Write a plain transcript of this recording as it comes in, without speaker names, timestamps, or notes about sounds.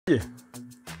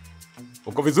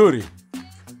Uko vizuri?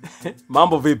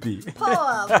 Mambo vipi?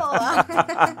 Poa, poa.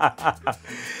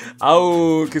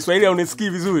 Au Kiswahili unisikii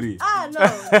vizuri? No.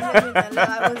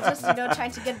 I was just,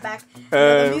 trying to get back.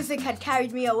 The music had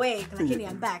carried me away, lakini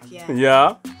I'm back, yeah.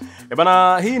 Yeah.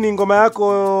 Bana, hii ni ngoma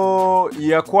yako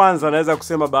ya kwanza naweza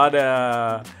kusema baada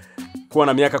ya kuwa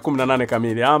na miaka 18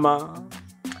 kamili ama?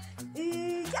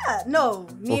 No,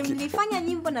 nilifanya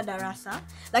nyimbo na darasa,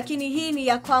 lakini hii ni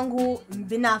ya kwangu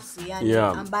binafsi, yani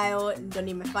ambayo ndo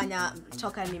nimefanya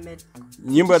toka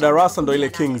nyimbo ya darasa ndo ile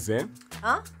Kings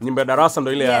Nyimbo ya darasa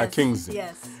ndo ile ya Kings. Yes.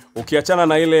 Ukiachana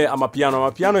na ile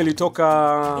Amapiano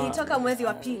ilitoka mwezi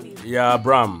wa pili. Ya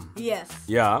Bram. Yes.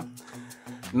 Yeah.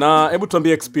 Na hebu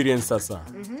tuambie experience sasa.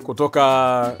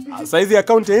 Kutoka saizi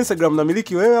account ya Instagram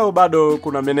namiliki wewe au bado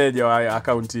kuna manager wa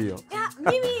account hiyo?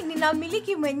 Mimi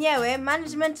ninamiliki mwenyewe,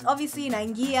 management obviously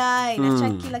inaingia,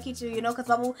 inacheck kila kitu, kwa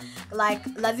sababu like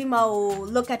lazima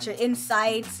look at your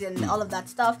insights and all of that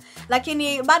stuff.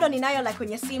 Lakini bado ninayo like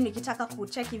kwenye simu nikitaka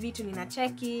kucheki vitu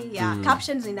ninacheki,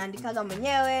 captions ninaandikaga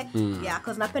mwenyewe,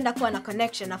 cause napenda kuwa na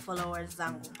connection na followers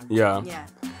zangu. Yeah.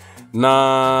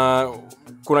 Na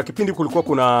kuna kipindi kulikuwa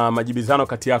kuna majibizano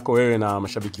kati yako wewe na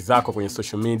mashabiki zako kwenye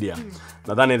social media.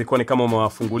 Nadhani ilikuwa ni kama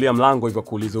umewafungulia mlango hivyo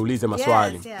kuulize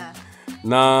maswali. Yes, yeah.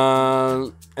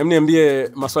 Na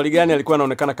niambie maswali gani yalikuwa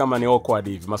yanaonekana kama ni awkward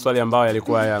hivi? Maswali ambayo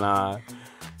yalikuwa yana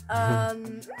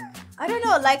I don't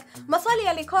know, like maswali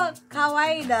yalikuwa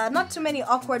kawaida, not too many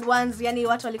awkward ones, yani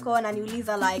watu walikuwa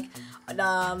wananiuliza like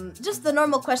just the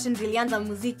normal questions, ilianza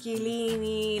muziki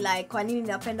lini, like kwa nini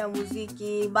napenda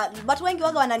muziki, but wengi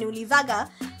waga wananiulizaga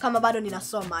kama bado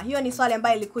ninasoma. Hiyo ni swali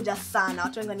ambayo ilikuja sana.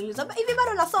 Watu wengi wananiuliza, hivi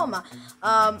bado nasoma?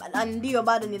 Ndio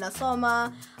bado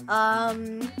ninasoma.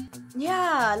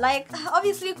 Yeah, like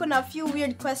obviously kuna a few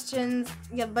weird questions,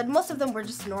 but most of them were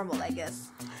just normal, I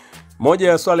guess. Moja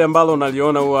ya swali ambalo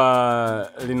unaliona huwa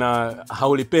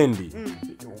haulipendi.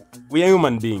 We are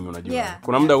human being, unajua.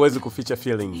 Kuna muda huwezi kuficha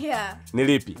feeling. Ni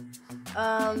lipi?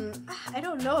 I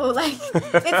don't know, like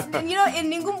it's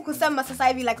ni ngumu kusema sasa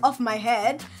hivi like off my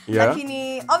head.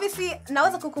 Lakini obviously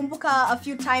naweza kukumbuka a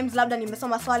few times labda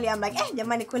nimesoma swali I'm like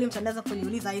jamani kweli mtu anaweza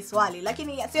kuniuliza hii swali,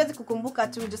 lakini siwezi kukumbuka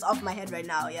tu just off my head right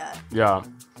now. Yeah.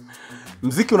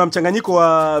 Muziki una mchanganyiko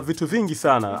wa vitu vingi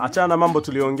sana. Achana na mambo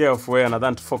tuliongea off air,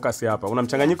 nadhani tu focus hapa. Una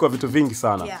mchanganyiko wa vitu vingi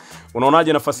sana.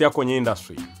 Unaonaje nafasi yako kwenye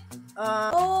industry?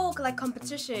 Like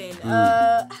competition.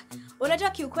 Unajua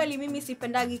kiukweli mimi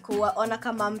sipendagi kuona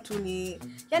kama mtu ni,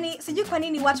 yani sijui kwa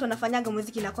nini watu wanafanyaga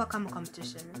muziki inakuwa kama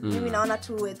competition. Mimi naona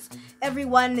tu it's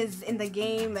everyone is in the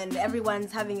game and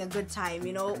everyone's having a good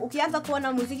time, Ukianza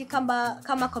kuona muziki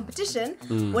kama competition,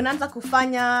 unaanza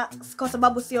kufanya kwa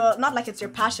sababu sio, not like it's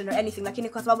your passion or anything, lakini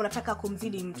kwa sababu unataka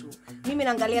kumzidi mtu. Mimi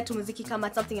naangalia tu muziki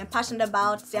kama something I'm passionate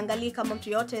about, siangalii kama mtu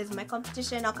yote is my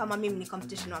competition au kama mimi ni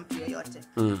competition wa mtu yoyote.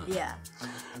 Yeah.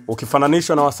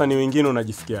 Ukifananishwa na wasanii wengine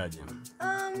unajisikiaje?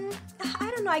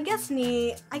 I don't know,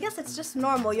 I guess it's just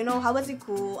normal, hawezi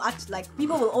act like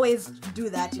people will always do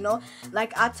that,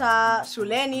 like hata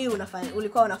shuleni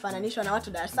ulikuwa unafananishwa na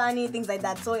watu darasani, things like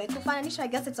that, so kufananishwa I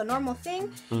guess it's a normal thing.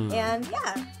 And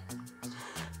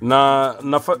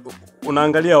na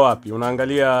unaangalia wapi?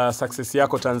 Unaangalia success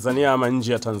yako Tanzania ama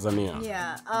nje ya Tanzania?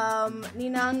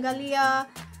 Ninaangalia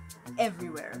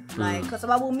everywhere, like kwa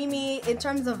sababu mimi in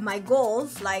terms of my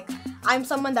goals, like I'm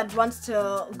someone that wants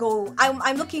to go,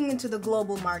 I'm looking into the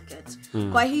global market.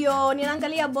 Kwa hiyo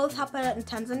ninaangalia both hapa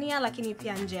Tanzania lakini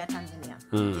pia nje ya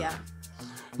Tanzania.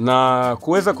 Na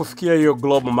kuweza kufikia hiyo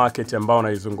global market ambao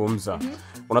unaizungumza,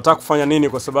 unataka kufanya nini?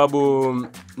 Kwa sababu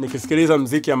nikisikiliza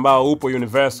muziki ambao upo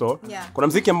universal, kuna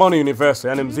muziki ambao ni universal,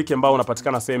 yani muziki ambao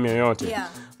unapatikana sehemu yoyote.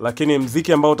 Lakini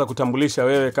muziki ambao utakutambulisha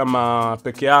wewe kama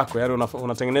peke yako, yani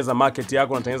unatengeneza market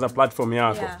yako, unatengeneza platform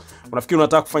yako. Unafikiri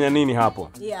unataka kufanya nini hapo?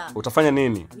 Utafanya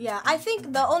nini? I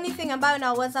think the only thing ambayo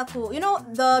naweza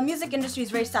the music industry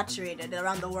is very saturated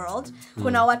around the world.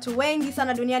 Kuna watu wengi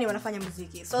sana duniani wanafanya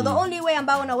muziki. So the only way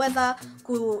ambayo unaweza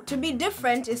to be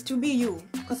different is to be you.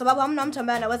 Kwa sababu hamna mtu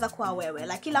ambaye anaweza kuwa wewe.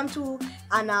 Like kila mtu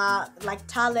ana like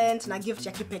talent na gift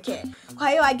ya kipekee. Kwa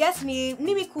hiyo I guess ni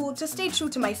mimi to stay true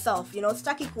to myself,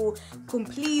 sitaki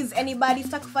please anybody,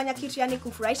 sitaki kufanya kitu yani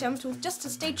kufurahisha mtu, just to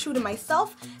stay true to myself,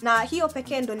 na hiyo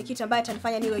pekee ndo ni kitu ambayo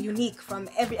itanifanya niwe unique from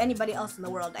anybody else in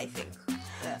the world, I think.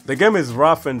 The game is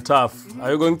rough and tough.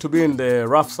 Are you going to be in the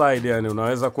rough side? Yani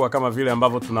unaweza kuwa kama vile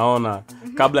ambavyo tunaona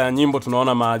kabla ya nyimbo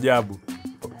tunaona maajabu,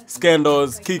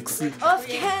 scandals, kicks.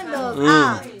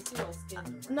 Scandals.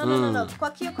 No.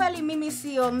 Kwa kweli mimi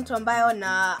sio mtu ambaye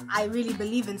na I really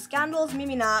believe in scandals.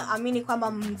 Mimi naamini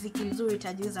kwamba muziki mzuri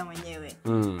utajiuza mwenyewe.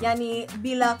 Yani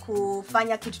bila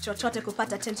kufanya kitu chochote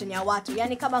kupata attention ya watu.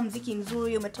 Yani kama muziki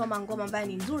mzuri umetoa ngoma ambayo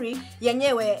ni nzuri,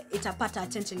 yenyewe itapata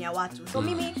attention ya watu. So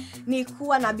mimi ni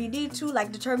kuwa na bidii tu, like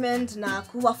determined na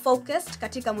kuwa focused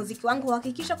katika muziki wangu,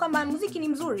 kuhakikisha kwamba muziki ni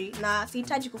mzuri na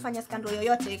sihitaji kufanya scandal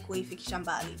yoyote kuifikisha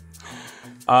mbali.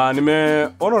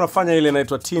 Nimeona unafanya ile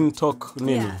inaitwa Teen Talk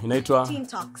nini? Yeah. Inaitwa Teen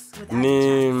Talks with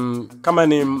ni kama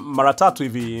ni mara 3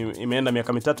 hivi, imeenda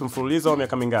miaka 3 mfululizo au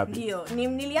miaka mingapi? Ndio.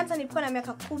 Nilianza nilikuwa na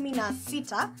miaka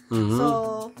 16.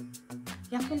 So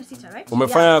yeah, 16, right?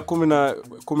 Umefanya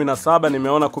 17,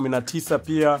 nimeona 19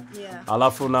 pia. Yeah.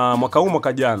 Alafu na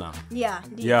mwaka jana.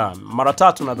 Yeah, mara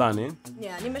 3 nadhani.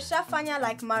 Yeah, nimeshafanya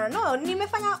like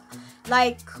nimefanya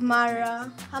like mara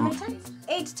how many times?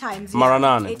 8 times. Mara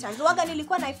 8. 8 times. Waga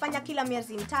nilikuwa naifanya kila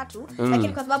miezi 3,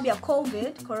 lakini kwa sababu ya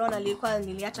corona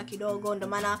niliacha kidogo, ndio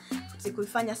maana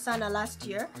sikuifanya sana last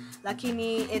year,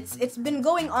 lakini it's been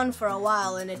going on for a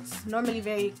while and it's normally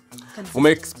very consistent.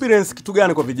 Ume-experience kitu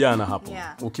gani kwa vijana hapo?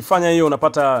 Yeah. Ukifanya hiyo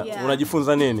unapata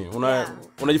unajifunza nini?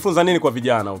 Unajifunza nini kwa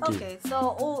vijana? Okay,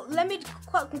 so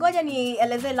ngoja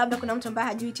nielezee, labda kuna mtu ambaye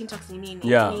hajui Teen Talks ni nini.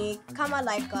 Ni kama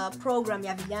like a program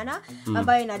ya vijana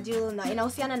ambayo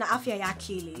inahusiana na afya ya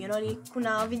akili. You know,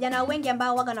 kuna vijana wengi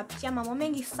ambao waga wanapitia mambo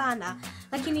mengi sana,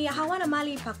 lakini hawana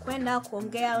mahali pa kwenda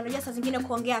kuongea. Unajua saa zingine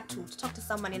kuongea tu, to talk to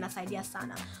someone inasaidia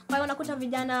sana. Kwa hiyo unakuta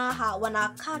vijana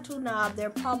wanakaa tu na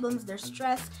their problems, their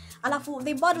stress, alafu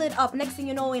they bottle it up. Next thing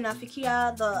you know,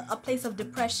 inafikia a place of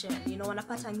depression, you know,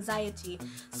 wanapata anxiety.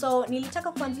 So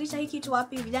nilitaka kuanzisha hiki kitu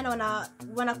wapi vijana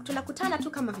tunakutana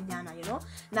tu kama vijana, you know,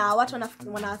 na watu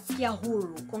wanasikia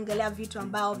huru kuongelea vitu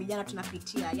ambao vijana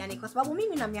tunapitia. Yani kwa sababu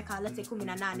mimi na miaka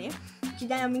 18,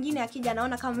 kijana mwingine akija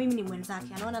anaona kama mimi ni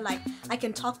mwenzake, anaona like I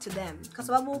can talk to them. Kwa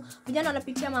sababu vijana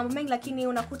wanapitia mambo mengi, lakini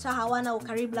unakuta hawana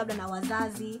ukaribu labda na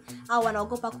wazazi, au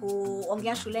wanaogopa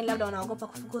kuongea shuleni, labda wanaogopa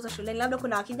kufukuzwa shuleni. Labda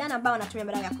kuna kijana ambao anatumia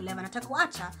madawa ya kulevya, anataka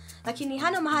kuacha, lakini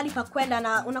hana mahali pa kwenda,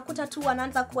 na unakuta tu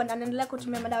anaendelea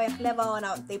kutumia madawa ya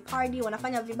kulevya, they party,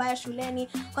 wanafanya vibaya shuleni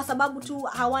kwa sababu tu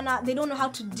they don't know how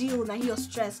to deal na hiyo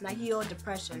stress na hiyo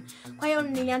depression. Kwa hiyo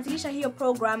nilianzisha hiyo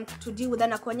program to deal with that,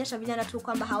 na kuonyesha vijana tu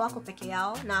kwamba hawako peke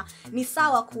yao na ni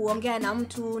sawa kuongea na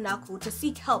mtu na to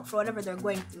seek help for whatever they're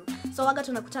going through. So waga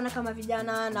tunakutana kama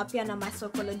vijana, na pia na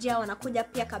psycholojia wanakuja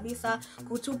pia kabisa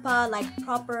kutupa like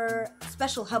proper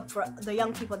special help for the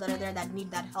young people that are there that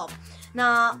need that help.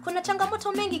 Na kuna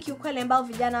changamoto mengi kiukweli ambao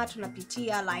vijana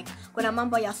tunapitia, like kuna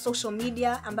mambo ya social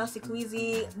media ambao siku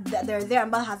hizi they're there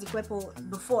ambao hazikuwepo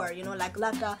before, you know, like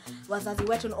labda wazazi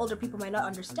wetu and older people might not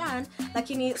understand,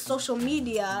 lakini social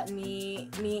media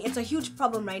it's a huge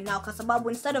problem right now, kwa sababu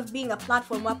instead of being a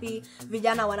platform wapi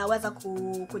vijana wanaweza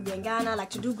kujengana, like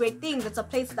to do great things, it's a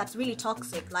place that's really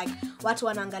toxic. Like watu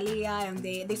wanaangalia and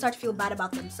they start to feel bad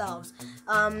about themselves.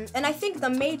 And I think the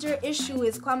major issue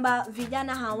is kwamba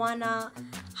vijana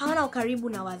hawana ukaribu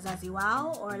na wazazi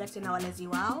wao, or let's say na walezi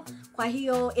wao. Kwa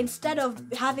hiyo instead of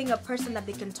having a person that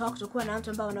they can talk to, kuwa na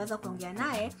mtu ambao wanaweza kuongea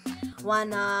naye,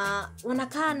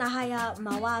 wanakaa na haya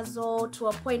mawazo to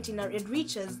a point it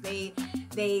reaches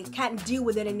they can't deal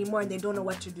with it anymore and they don't know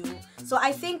what to do. So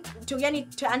I think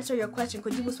to answer your question,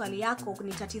 kujibu swali yako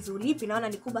ni tatizo lipi naona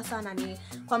ni kubwa sana, ni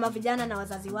kwamba vijana na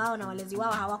wazazi wao na walezi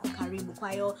wao hawako karibu.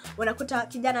 Kwa hiyo unakuta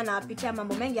kijana anapitia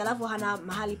mambo mengi, alafu hana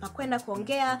mahali pa kwenda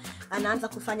kuongea, anaanza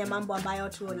kufanya mambo ambayo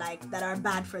tu like that are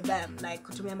bad for them, like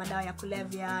kutumia madawa ya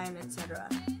kulevya and etc.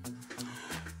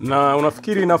 Na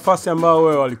unafikiri nafasi ambayo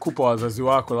wewe walikupa wazazi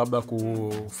wako labda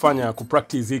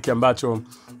kupractice hiki ambacho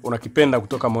unakipenda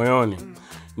kutoka moyoni,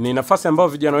 ni nafasi ambayo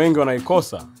vijana wengi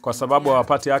wanaikosa kwa sababu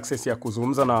hawapati access ya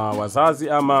kuzungumza na wazazi,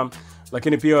 ama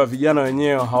lakini pia vijana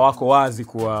wenyewe hawako wazi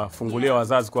kuwafungulia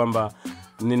wazazi kwamba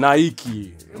nina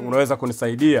hiki, unaweza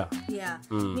kunisaidia?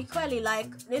 Ni kweli, like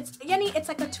it's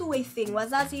like a two-way thing.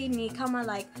 Wazazi ni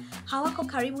kama like hawako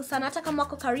karibu sana, hata kama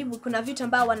wako karibu kuna vitu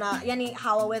ambao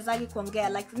hawawezagi kuongea.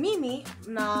 Like mimi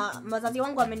na wazazi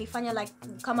wangu wamenifanya like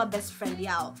kama best friend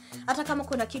yao. Hata kama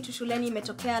kuna kitu shuleni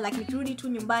imetokea, like nikirudi tu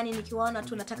nyumbani nikiwaona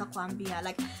tu nataka kuambia.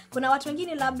 Like kuna watu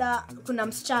wengine, labda kuna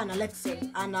msichana let's say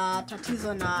ana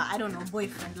tatizo na I don't know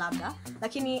boyfriend labda,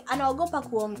 lakini anaogopa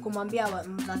kumwambia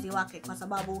mzazi wake kwa sababu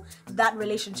sababu that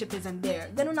relationship isn't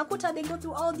there. Then unakuta they go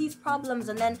through all these problems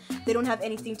and then they don't have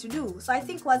anything to do. So I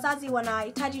think wazazi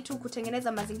wanahitaji tu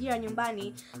kutengeneza mazingira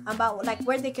nyumbani ambao like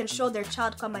where they can show their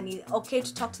child kwamba ni okay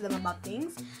to talk to them about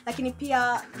things. Lakini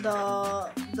pia the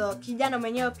kijana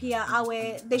mwenyewe pia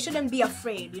awe, they shouldn't be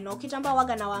afraid, you know. Kitu ambao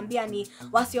waga nawaambia ni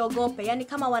wasiogope. Yani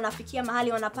kama wanafikia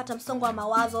mahali wanapata msongo wa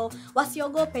mawazo,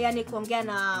 wasiogope yani kuongea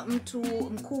na mtu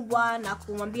mkubwa na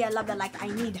kumwambia labda like I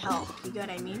need help. You get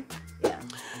what I mean? Yeah.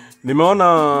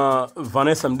 Nimeona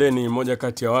Vannessa Mdee ni mmoja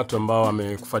kati ya watu ambao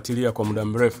wamekufuatilia kwa muda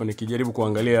mrefu, nikijaribu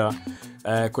kuangalia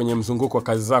kwenye mzunguko wa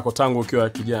kazi zako tangu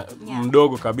ukiwa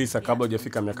mdogo kabisa kabla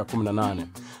hujafika miaka 18.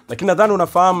 Lakini nadhani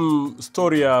unafahamu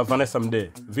story ya Vannessa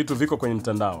Mdee. Vitu viko kwenye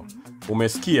mtandao.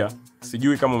 Umesikia?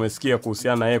 Sijui kama umesikia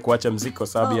kuhusiana na yeye kuacha muziki kwa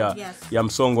sababu ya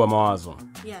msongo wa mawazo.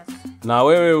 Yes. Na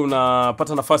wewe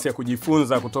unapata nafasi ya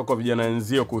kujifunza kutoka kwa vijana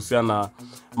wenzio kuhusiana na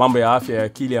mambo ya afya ya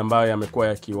akili ambayo yamekuwa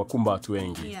yakiwakumba watu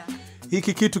wengi. Yeah.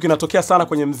 Hiki kitu kinatokea sana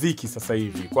kwenye muziki sasa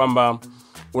hivi kwamba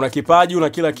una kipaji, una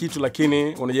kila kitu,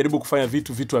 lakini unajaribu kufanya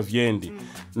vitu haviendi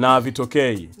na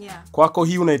vitokei. Yeah. Kwako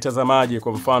hii unaitazamaje?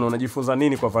 Kwa mfano unajifunza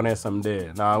nini kwa Vannessa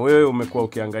Mdee? Na wewe umekuwa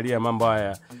ukiangalia mambo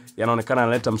haya yanaonekana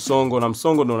yanaleta msongo, na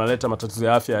msongo ndio unaleta matatizo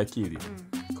ya afya ya akili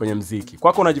kwenye muziki.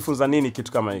 Kwako unajifunza nini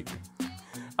kitu kama hiki?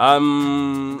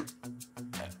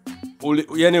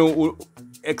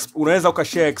 Unaweza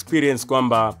ukashare experience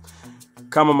kwamba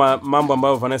kama mambo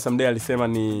ambayo Vannessa Mdee alisema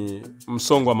ni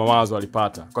msongo wa mawazo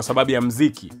alipata kwa sababu ya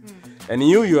muziki. And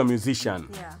you are a musician.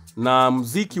 Yeah. Na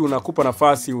muziki unakupa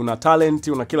nafasi, una talent,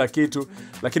 una kila kitu,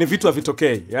 lakini vitu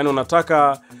havitokei. Yani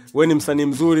unataka wewe ni msanii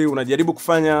mzuri, unajaribu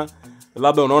kufanya,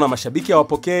 labda unaona mashabiki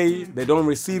hawapokei, they don't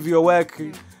receive your work.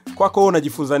 Kwako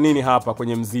unajifunza nini hapa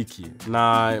kwenye muziki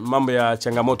na mambo ya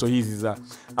changamoto hizi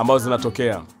ambazo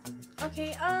zinatokea? Okay,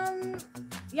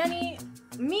 yani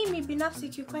mimi binafsi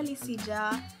kiukweli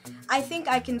I think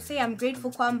I can say I'm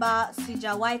grateful kwamba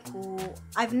sijawahi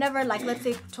I've never like let's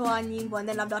say toa nyimbo and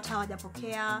then labda watu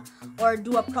hawajapokea or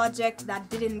do a project that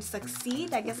didn't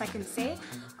succeed, I guess I can say.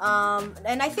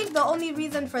 And I think the only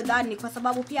reason for that ni kwa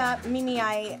sababu pia mimi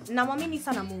namwamini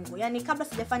sana Mungu. Yani kabla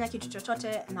sijafanya kitu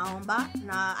chochote naomba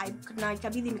na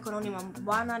ikabidhi mikononi mwa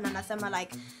Bwana na nasema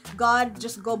like God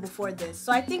just go before this.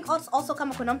 So I think also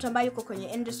kama kuna mtu ambaye yuko kwenye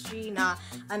industry na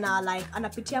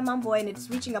anapitia mambo and it's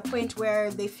reaching a point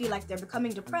where they feel like they're becoming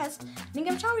depressed,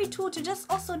 ningemshauri tu to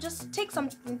just take some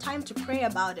time to pray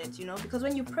about it, you know, because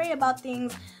when you pray about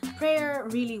things, prayer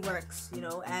really works, you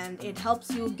know, and it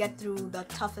helps you get through the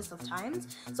toughest of times.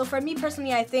 So for me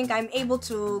personally, I think I'm able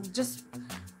to just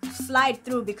slide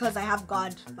through because I have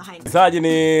God behind me. Zaji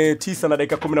ni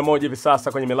 9:11 hivi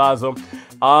sasa kwenye Milazo.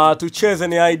 Tucheze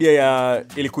ni idea ya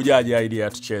ilikujaje idea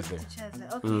tucheze?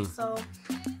 Okay, so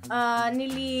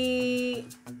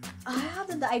how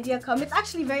did the idea come? It's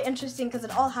actually very interesting because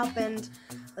it all happened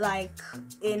like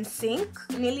in sync.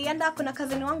 Nilienda kuna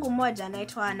cousin wangu mmoja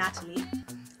anaitwa Natalie,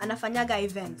 anafanyaga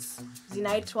events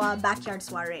zinaitwa backyard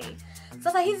soiree.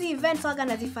 Sasa hizi events waga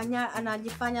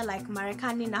anajifanya like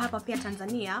Marekani na hapa pia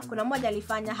Tanzania. Kuna mmoja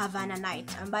alifanya Havana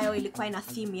Night ambayo ilikuwa ina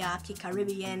theme ya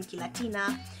Caribbean,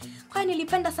 Latina. Kwa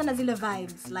nilipenda sana zile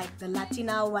vibes, like the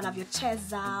Latina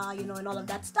wanavyocheza, you know, and all of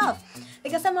that stuff.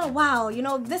 Nikasema wow, you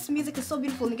know, this music is so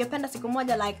beautiful. Ningependa siku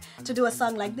moja like to do a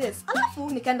song like this. Alafu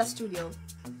nikaenda studio.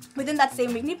 Within that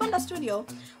same week, nipanda studio,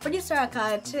 producer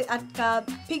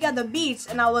akapiga the beat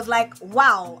and I was like,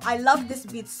 wow, I love this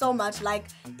beat so much. Like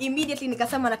immediately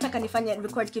nikasema nataka nifanye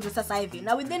record kitu sasa hivi.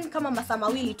 Now within kama masaa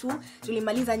mawili tu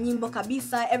tulimaliza nyimbo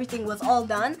kabisa, everything was all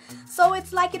done. So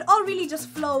it's like it all really just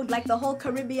flowed, like the whole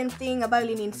Caribbean thing about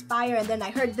really inspire, and then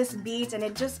I heard this beat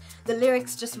and the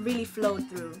lyrics just really flowed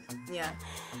through. Yeah.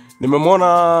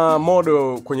 Nimemwona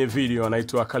model kwenye video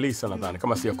anaitwa Kalisa nadhani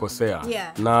kama sijakosea.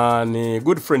 Yeah. Na ni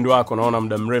good friend wako, naona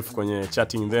muda mrefu kwenye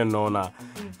chatting, then naona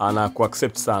ana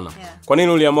kuaccept sana. Yeah. Kwa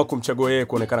nini uliamua kumchagua yeye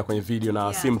kuonekana kwenye video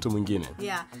na si mtu mwingine?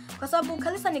 Yeah. Kwa sababu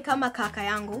Kalisa ni kama kaka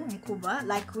yangu mkubwa,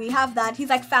 like we have that, he's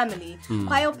like family.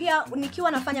 Kwa hiyo pia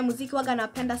nikiwa nafanya muziki waga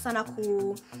napenda sana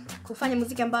kufanya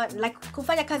muziki ambao like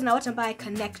kufanya kazi na watu ambao I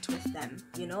connect with them,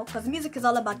 you know, because music is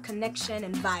all about connection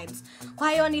and vibes.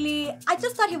 Kwa hiyo I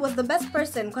just thought he was the best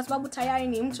person kwa sababu tayari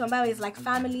ni mtu ambaye is like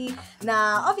family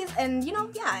na obvious, and you know,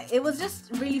 yeah, it was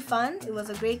just really fun. It was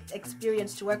a great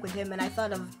experience to work with him and I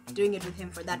thought of doing it with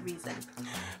him for that reason.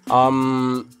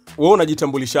 Wewe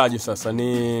unajitambulishaje sasa?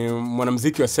 Ni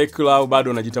mwanamuziki wa secular au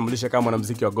bado unajitambulisha kama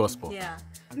mwanamuziki wa gospel? Yeah.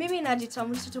 Mimi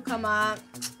najitambulisha tu kama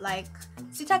like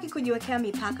sitaki kujiwekea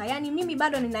mipaka. Yani mimi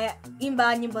bado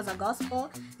ninaimba nyimbo za gospel,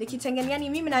 nikitengeneza, yani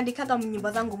mimi naandikaga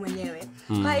nyimbo zangu mwenyewe.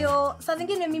 Kwa hiyo saa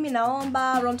zingine mimi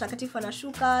naomba Roho Mtakatifu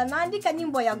anashuka, naandika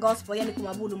nyimbo ya gospel, yani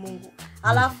kumwabudu Mungu.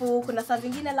 Alafu kuna saa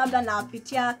zingine labda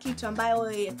napitia kitu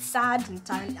ambayo it's sad,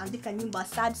 nitaandika nyimbo a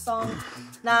sad song.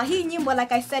 Na hii nyimbo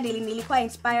like I said nilikuwa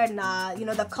inspired na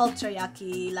the culture ya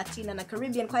Latina na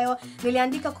Caribbean. Kwa hiyo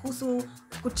niliandika kuhusu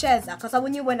kucheza kwa sababu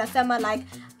nyimbo inasema like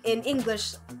in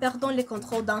English perdons les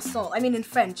contrôles dansants. I mean in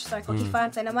French, sorry, kwa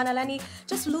Kifaransa ina maana yani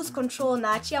just lose control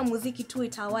na achia muziki tu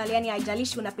itawale, yani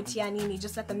haijalishi unapitia nini,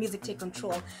 just let the music take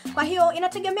control. Kwa hiyo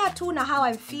inategemea tu na how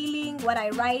I'm feeling, what I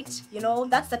write,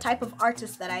 that's the type of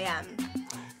artist that I am.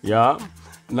 Yeah.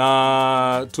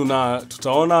 Na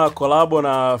tutaona collabo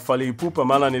na Fally Ipupa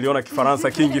maana niliona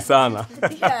Kifaransa kingi sana.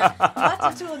 Yeah,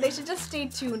 watu tu they should just stay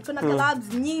tuned. Kuna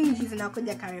collabs nyingi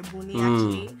zinakuja karibuni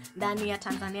actually ndani ya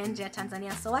Tanzania, nje ya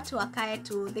Tanzania. So watu wakae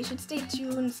tu, they should stay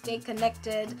tuned, stay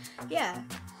connected. Yeah.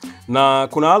 Na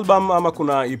kuna album ama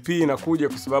kuna EP inakuja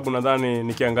kwa sababu nadhani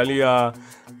nikiangalia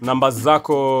namba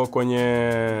zako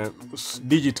kwenye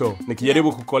digital,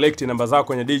 nikijaribu kucollect namba zako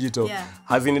kwenye digital,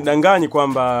 hazinidanganyi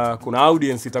kwamba kuna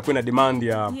audience itakuwa na demand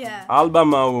ya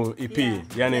album au EP,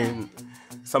 yani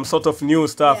some sort of new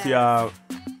stuff ya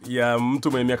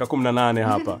mtu mwenye miaka 18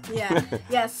 hapa.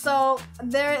 Yeah, so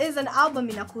there is an album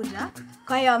inakuja.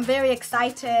 Kwa hiyo I'm very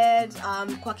excited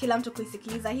kwa kila mtu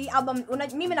kuisikiliza hii album.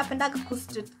 Mimi napendaga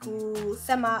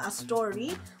kusema a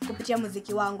story kupitia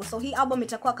muziki wangu. So hii album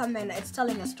itakuwa kama it's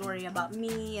telling a story about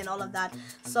me and all of that.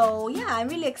 So yeah, I'm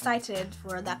really excited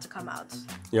for that to come out.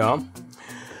 Yeah.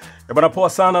 Bwana poa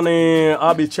sana ni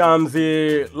Abi Chams.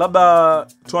 Labda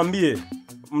tuambie,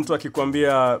 mtu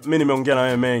akikwambia mimi nimeongea na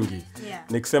wewe mengi,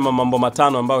 nikisema mambo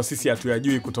matano ambayo sisi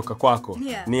hatuyajui kutoka kwako,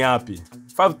 ni yapi?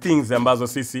 5 things ambazo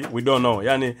sisi we don't know.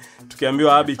 Yani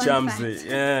tukiambiwa Abi Chams,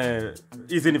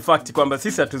 hizi ni fact kwamba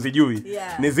sisi hatuzijui.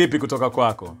 Ni zipi kutoka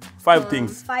kwako? 5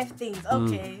 things. 5 things.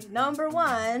 Okay. Number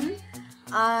 1,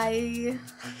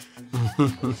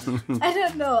 I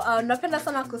don't know. Napenda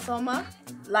sana kusoma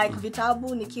like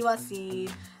vitabu nikiwa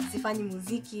sifanyi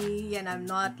muziki and I'm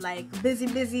not like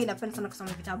busy. Napenda sana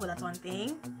kusoma vitabu, that's one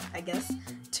thing, I guess.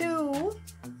 2,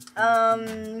 I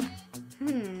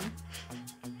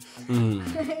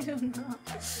don't know.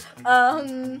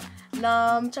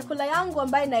 Na chakula yangu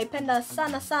ambayo naipenda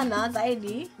sana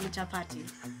zaidi ni chapati.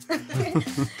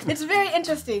 It's very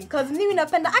interesting because mimi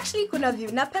napenda, actually kuna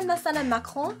view, napenda sana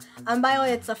macaron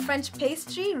ambayo it's a French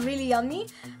pastry, really yummy.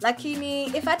 Lakini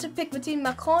if I had to pick between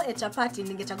macaron and chapati,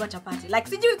 ningechagua chapati. Like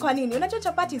sijui kwa nini, unajua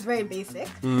chapati is very basic.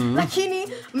 Lakini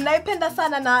mnaipenda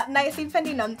sana na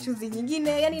sipendi na mchuzi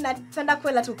nyingine, yani napenda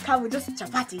kwela tu kavu, just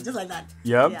chapati, just like that.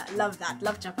 Yeah, love that,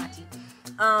 love chapati.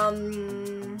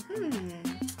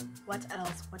 What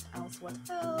else? I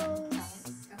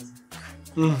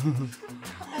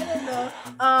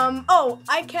don't know.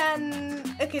 I can,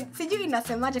 okay, sijui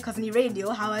nasemaje because ni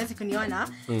radio, hawezi kuniona,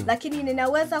 lakini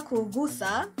ninaweza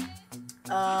kugusa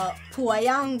pua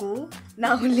yangu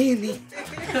na ulimi.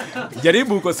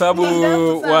 Jaribu kwa sababu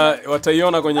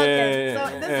wataiona kwenye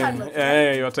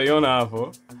wataiona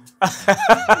hapo.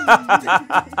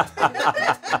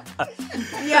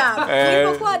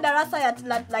 Nilikuwa darasa ya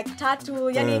like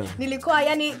 3, yani nilikuwa,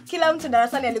 yani kila mtu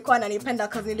darasani alikuwa ananipenda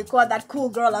because nilikuwa that cool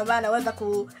girl ambaye anaweza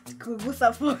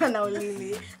kugusa pua na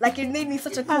ulimi. Like it made me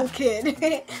such a cool kid.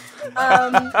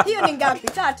 Hiyo ni ngapi?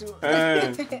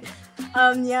 3.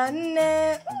 Ya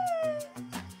 4.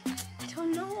 I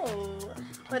don't know.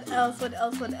 What else?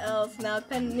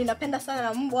 Ninapenda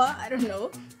sana mbwa. I don't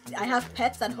know. I have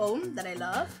pets at home that I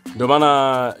love. Ndio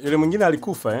maana yule mwingine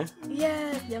alikufa Yes,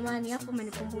 jamani, hapo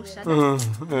umenikumbusha.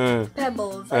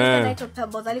 Pebbles. Anaitwa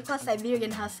Pebbles. Alikuwa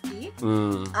Siberian Husky.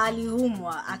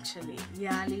 Aliumwa actually.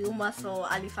 Yeah, aliumwa, so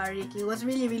alifariki. It was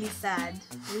really sad.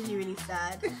 Really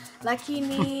sad.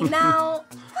 Lakini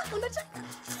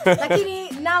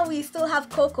now we still have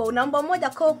Coco. Namba 1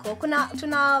 Coco.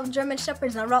 Tuna German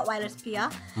Shepherds na Rottweilers pia.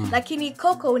 Lakini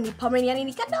Coco ni Pomeranian, yani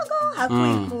ni kadogo.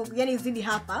 Hakui yani zidi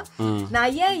hapa. Na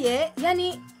yeye,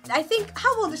 yani I think,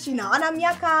 how old is she now? Ana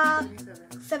miaka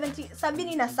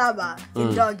 77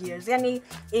 in dog years. Yani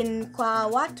kwa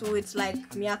watu it's like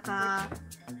miaka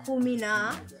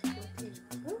 11.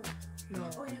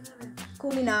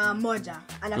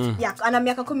 Ana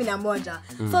miaka 11.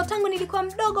 So tangu nilikuwa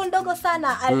mdogo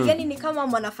sana, yani ni kama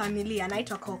mwanafamilia,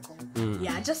 anaitwa Coco.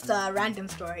 Yeah, just a random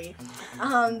story.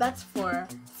 That's 4.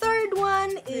 Third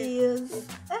one is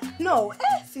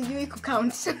sijui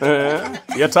count.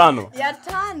 Ya 5.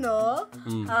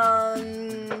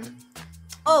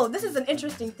 This is an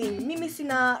interesting thing. Mimi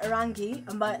sina rangi,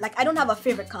 like I don't have a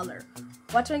favorite color.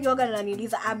 watu wengi waga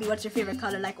wananiuliza Abby, what's your favorite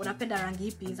color? Like unapenda rangi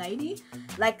ipi zaidi?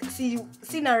 Like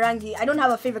sina rangi, I don't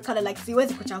have a favorite color, like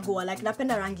siwezi kuchagua, like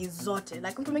napenda rangi zote.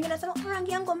 Like mtu mwingine anasema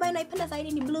rangi yangu ambayo naipenda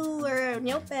zaidi ni blue or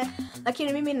nyeupe,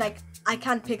 lakini mimi like I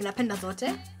can't pick, napenda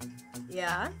zote.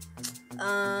 Yeah.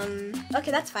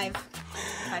 Okay, that's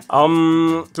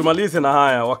 5. Tumalize na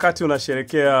haya. Wakati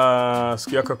unasherehekea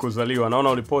siku yako ya kuzaliwa, naona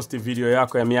uliposti video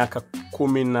yako ya miaka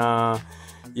 10 na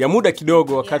ya muda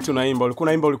kidogo wakati unaimba.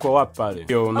 Ulikuwa wapi pale?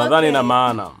 Nadhani na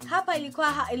maana. Hapa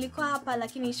ilikuwa hapa,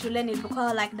 lakini shuleni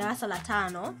ilikuwa like darasa la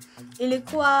 5.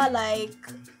 Ilikuwa like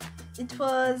it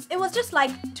was just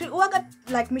like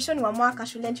like mishoni wa mwaka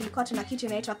shuleni tulikuwa tuna kitu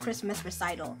inaitwa Christmas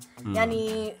recital.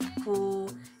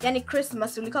 Yani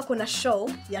Christmas ulikuwa kuna show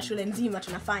ya shule nzima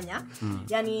tunafanya.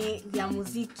 Yani ya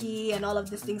muziki and all of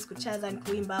these things, kucheza and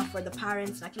kuimba for the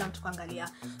parents na kila mtu kuangalia.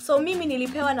 So mimi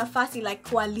nilipewa nafasi like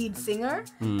kuwa lead singer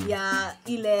ya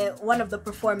ile one of the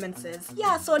performances.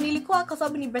 Yeah, so nilikuwa kwa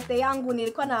sababu ni birthday yangu,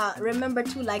 nilikuwa na remember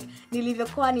too like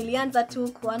nilianza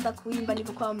kuanza kuimba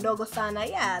nilipokuwa mdogo sana.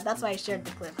 Yeah, that's why I shared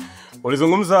the clip.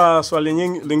 Ulizungumza swali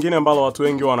lingine ambalo watu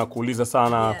wengi wanakuuliza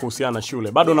sana kuhusiana na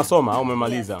shule. Bado unasoma au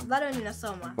umemaliza? Yes, bado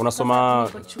ninasoma. Unasoma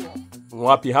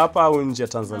wapi, hapa au nje ya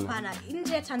Tanzania? Hapana,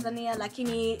 nje ya Tanzania,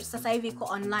 lakini sasa hivi iko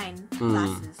online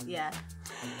classes. Yeah.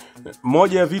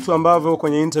 Moja ya vitu ambavyo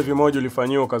kwenye interview moja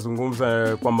ulifanywa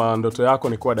ukazungumza kwamba ndoto yako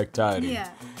ni kuwa daktari. Yeah.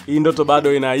 Hii ndoto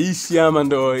bado inaishi ama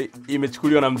ndo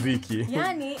imechukuliwa na muziki?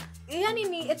 Yani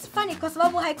it's funny kwa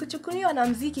sababu haikuchukuliwa na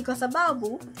muziki, kwa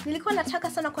sababu nilikuwa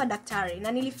nataka sana kuwa daktari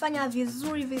na nilifanya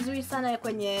vizuri sana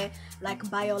kwenye like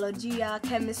biolojia,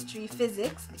 chemistry,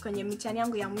 physics. Kwenye mitihani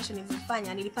yangu ya mwisho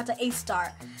nilipata A*.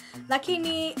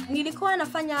 Lakini nilikuwa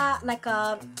nafanya like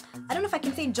I don't know if I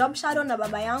can say job shadow na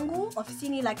baba yangu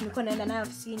ofisini. Like nilikuwa naenda naye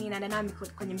ofisini, naenda naye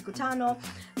kwenye mikutano,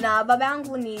 na baba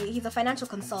yangu he's a financial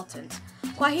consultant.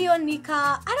 Kwa hiyo I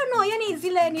don't know, yani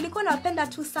zile nilikuwa napenda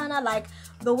tu sana like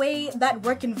the way that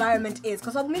work environment is,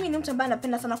 kwa sababu mimi ni mtu ambaye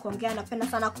napenda sana kuongea, napenda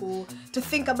sana to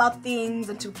think about things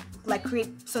and to like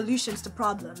create solutions to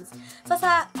problems.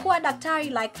 Sasa kuwa daktari,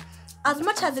 like as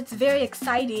much as it's very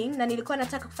exciting na nilikuwa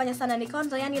nataka kufanya sana,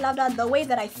 nikaanza yani labda the way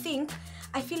that I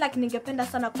feel like ningependa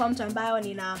sana kuwa mtu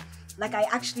ambaye like I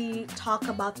actually talk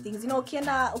about things. You know,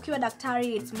 ukiwa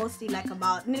daktari, it's mostly like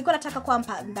about, nilikuwa nataka kuwa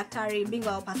daktari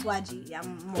bingwa wa upasuaji ya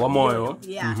moyo.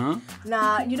 Yeah.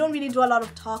 Now, you don't really do a lot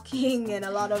of talking and a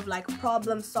lot of like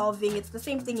problem solving. It's the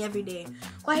same thing every day.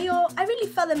 Kwa hiyo, I really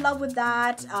fell in love with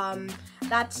that.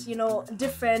 That, you know,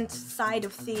 different side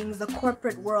of things, the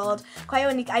corporate world. Kwa hiyo,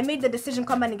 I made the decision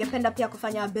kwamba ningependa pia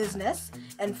kufanya business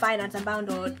and finance, ambayo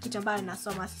ndo kitu ambayo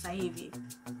nasoma sasa hivi.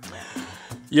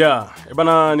 Yeah,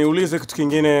 bana niulize kitu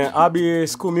kingine. Abby,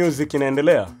 school music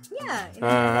inaendelea? Yeah,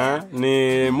 inaendelea.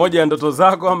 Ni moja ya ndoto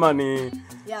zako ama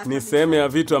ni sehemu ya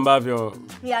vitu ambavyo?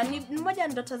 Yeah, ni moja ya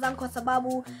ndoto zangu, kwa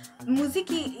sababu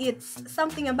muziki it's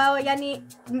something ambayo yani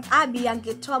Abby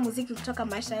angetoa muziki kutoka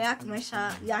maisha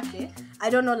yake,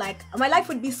 I don't know, like my life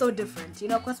would be so different, you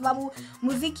know, kwa sababu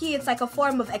muziki it's like a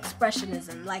form of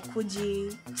expressionism, like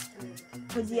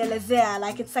kujielezea,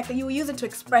 like it's like you use it to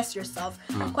express yourself.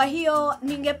 Kwa hiyo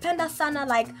ningependa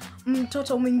sana like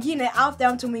mtu mwingine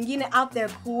out there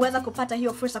kuweza kupata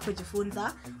hiyo fursa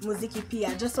kujifunza muziki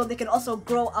pia, just so they can also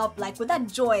grow up like with that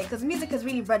joy, because music has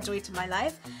really brought joy to my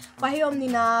life. Kwa hiyo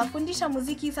ninafundisha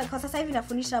muziki kwa sasa hivi,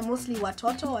 nafundisha mostly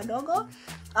watoto wadogo,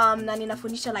 na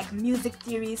ninafundisha like music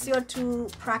theory, sio tu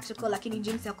practical, lakini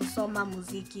jinsi ya kusoma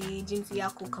muziki, jinsi ya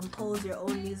compose your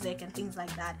own music and things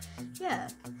like that. Yeah.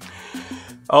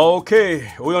 Okay,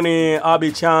 huyo ni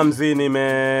Abby Chams.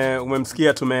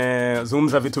 Umemsikia,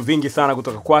 tumezungumza vitu vingi sana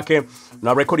kutoka kwake,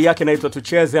 na rekodi yake inaitwa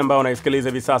Tucheze, ambayo unaisikiliza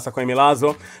hivi sasa kwenye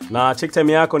Milazo, na check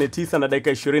time yako ni 9 na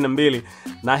dakika 22.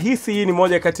 Na hii ni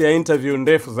moja kati ya interview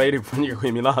ndefu zaidi kufanyika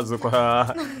kwenye Milazo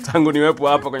kwa tangu niwepo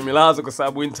hapa kwenye Milazo, kwa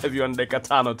sababu interview ni dakika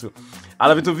 5 tu.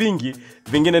 Ala vitu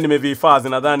vingine nimevihifadhi,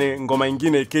 nadhani ngoma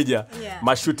nyingine ikija,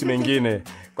 mashuti mengine,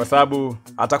 kwa sababu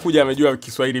atakuja amejua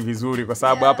Kiswahili vizuri, kwa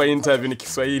sababu hapa interview ni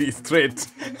Kiswahili straight.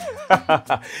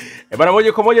 Bana,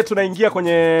 moja kwa moja tunaingia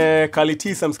kwenye kali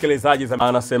 9, msikilizaji.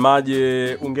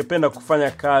 Anasemaje, ungependa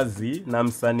kufanya kazi na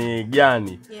msanii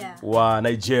gani wa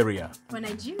Nigeria? Wa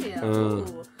Nigeria?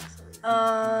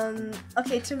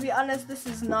 Okay, to be honest, this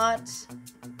is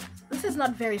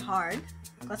not very hard,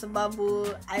 kwa sababu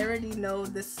I already know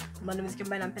this mwanamuziki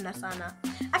ambaye nampenda sana.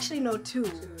 Actually no,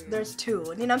 there's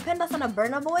two. Ninampenda sana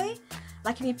Burna Boy,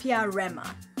 lakini pia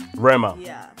Rema.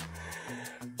 Yeah.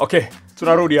 Okay,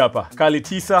 tunarudi hapa kali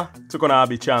 9, tuko na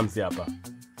Abby Chams hapa.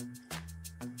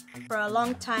 For a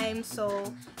long time, so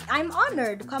I'm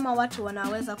honored kama watu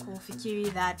wanaweza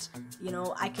kufikiri that, you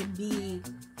know, I could be,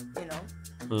 you know,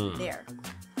 there.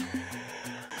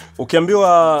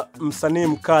 Ukiambiwa msanii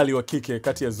mkali wa kike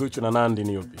kati ya Zuchu na Nandy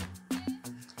ni yupi?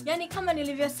 Yani kama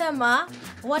nilivyosema,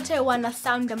 wote wana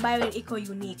sound ambayo iko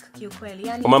unique kiukweli.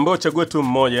 Yani umeambiwa uchague tu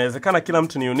mmoja. Inawezekana kila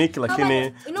mtu ni unique,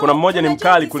 lakini kuna mmoja ni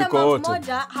mkali kuliko wote.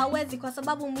 Mmoja hawezi kwa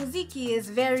sababu muziki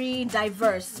is very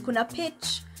diverse. Kuna pitch,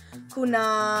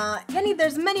 yani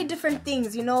there's many different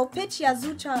things, you know. Pitch ya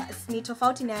Zuchu ni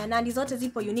tofauti na ya Nandy, zote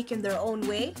zipo unique in their own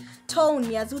way.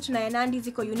 Tone ya Zuchu na ya Nandy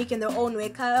ziko unique in their own way.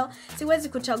 Kaya siwezi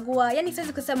kuchagua, yani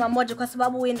siwezi kusema moja kwa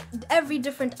sababu in every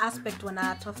different aspect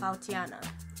wanatofautiana.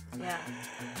 Yeah.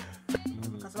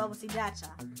 Kwa sababu sijacha.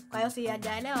 Kwa hiyo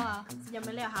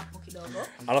sijamelewa hapo kidogo.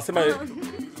 Anasema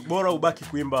bora ubaki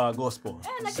kuimba gospel,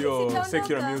 sio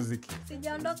secular music.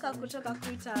 Sijaondoka kutoka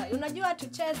kuita. Unajua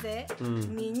tucheze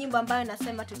ni nyimbo ambayo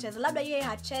nasema tucheze. Labda yeye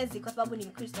hachezi kwa sababu ni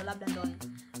Mkristo, labda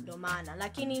ndo maana.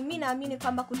 Lakini mimi naamini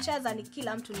kwamba kucheza ni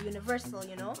kila mtu, ni universal,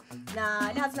 you know.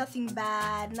 Na it has nothing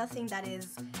bad, nothing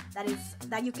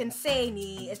that you can say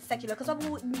ni it's secular. Kwa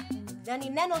sababu yani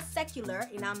neno secular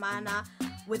ina maana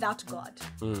without God.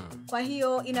 Kwa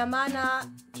hiyo ina maana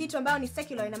kitu ambayo ni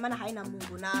secular ina maana haina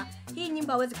Mungu, na hii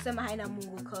nyimbo hawezi kusema haina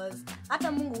Mungu because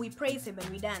hata Mungu we praise him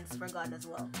and we dance for God as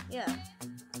well. Yeah.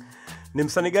 Ni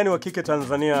msanii gani wa kike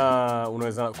Tanzania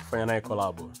unaweza kufanya naye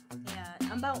collab?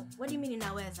 Yeah, ambao what do you mean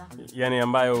inaweza? Yani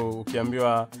ambayo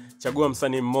ukiambiwa chagua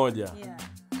msanii mmoja. Yeah.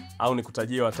 Au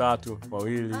nikutajie watatu,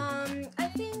 wawili. I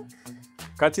think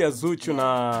kati ya Zuchu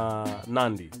na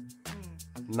Nandy.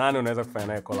 Nani unaweza kufanya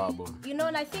naye collab? You know,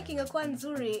 I think ingekuwa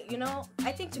nzuri, you know,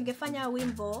 I think tungefanya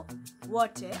wimbo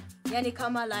wote, yani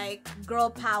kama like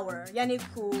girl power, yani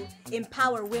ku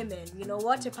empower women, you know,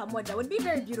 wote pamoja would be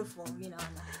very beautiful, you know.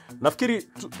 Nafikiri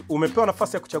umepewa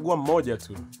nafasi ya kuchagua mmoja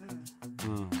tu.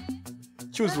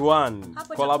 Choose one.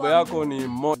 Collab yako ni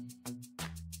moja.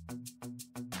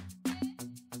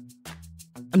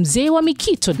 Mzee wa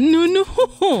Mikito.